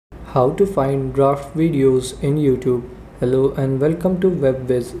How to find draft videos in YouTube. Hello and welcome to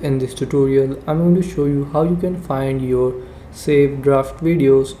Whizz. In this tutorial I'm going to show you how you can find your saved draft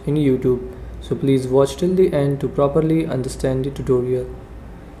videos in YouTube. So please watch till the end to properly understand the tutorial.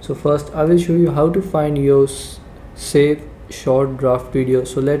 So first I will show you how to find your saved short draft video.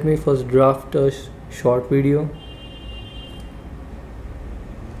 So let me first draft a short video.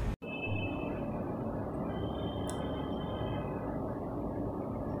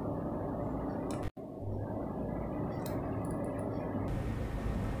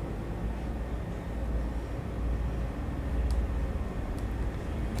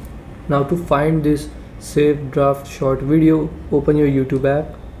 Now to find this saved draft short video, open your YouTube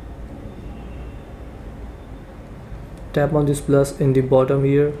app. Tap on this plus in the bottom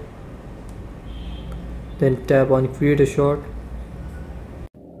here. Then tap on create a short.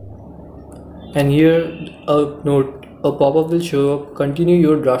 And here a pop-up will show up, continue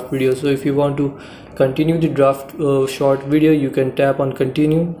your draft video. So if you want to continue the draft short video, you can tap on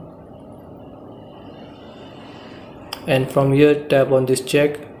continue. And from here tap on this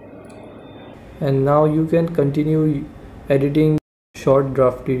check. And now you can continue editing short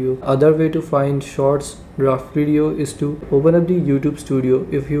draft video. Other way to find shorts draft video is to open up the YouTube Studio.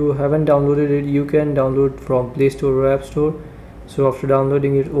 If you haven't downloaded it, you can download from Play Store or App Store. So after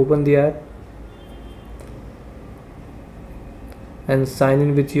downloading it, open the app and sign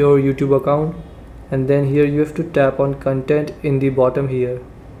in with your YouTube account. And then here you have to tap on content in the bottom here.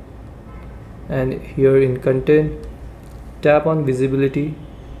 And here in content, tap on visibility.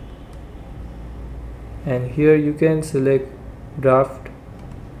 And here you can select draft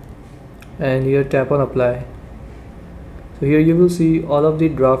and here tap on apply. So here you will see all of the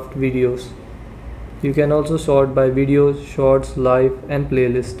draft videos. You can also sort by videos, shorts, live and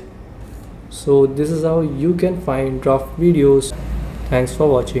playlist. So this is how you can find draft videos. Thanks for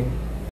watching.